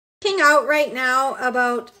out right now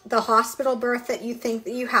about the hospital birth that you think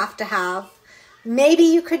that you have to have. Maybe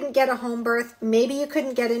you couldn't get a home birth. Maybe you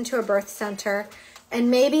couldn't get into a birth center. And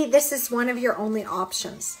maybe this is one of your only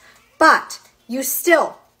options. But you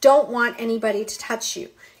still don't want anybody to touch you.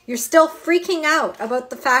 You're still freaking out about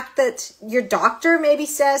the fact that your doctor maybe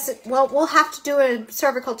says, well, we'll have to do a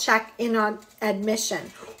cervical check in on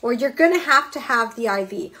admission, or you're going to have the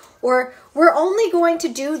IV, or we're only going to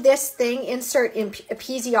do this thing, insert in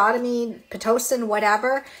episiotomy, Pitocin,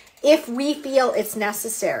 whatever, if we feel it's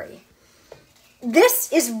necessary.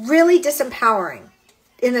 This is really disempowering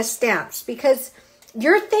in a stance, because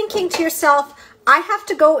you're thinking to yourself, I have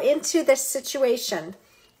to go into this situation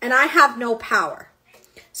and I have no power.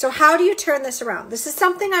 So how do you turn this around? This is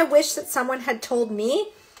something I wish that someone had told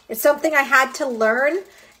me. It's something I had to learn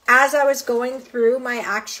as I was going through my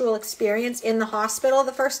actual experience in the hospital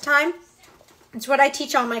the first time. It's what I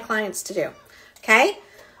teach all my clients to do, okay?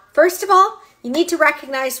 First of all, you need to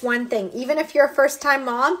recognize one thing. Even if you're a first-time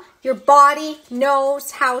mom, your body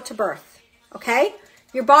knows how to birth, okay?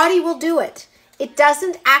 Your body will do it. It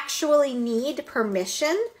doesn't actually need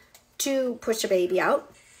permission to push a baby out.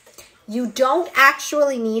 You don't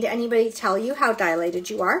actually need anybody to tell you how dilated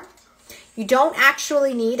you are. You don't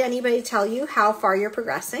actually need anybody to tell you how far you're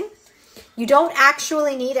progressing. You don't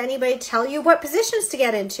actually need anybody to tell you what positions to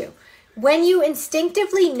get into. When you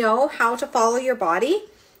instinctively know how to follow your body,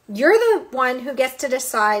 you're the one who gets to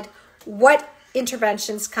decide what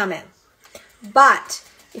interventions come in. But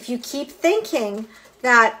if you keep thinking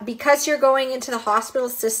that because you're going into the hospital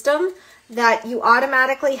system, that you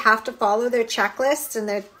automatically have to follow their checklists and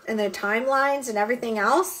their timelines and everything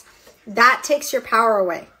else, that takes your power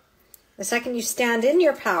away. The second you stand in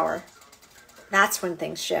your power, that's when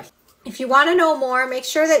things shift. If you want to know more, make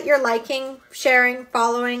sure that you're liking, sharing,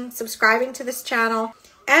 following, subscribing to this channel.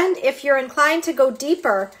 And if you're inclined to go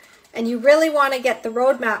deeper and you really want to get the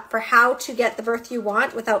roadmap for how to get the birth you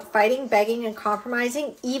want without fighting, begging, and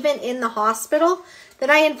compromising, even in the hospital, then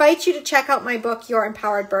I invite you to check out my book, Your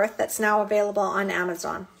Empowered Birth, that's now available on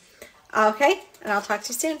Amazon. Okay, and I'll talk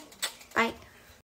to you soon. Bye.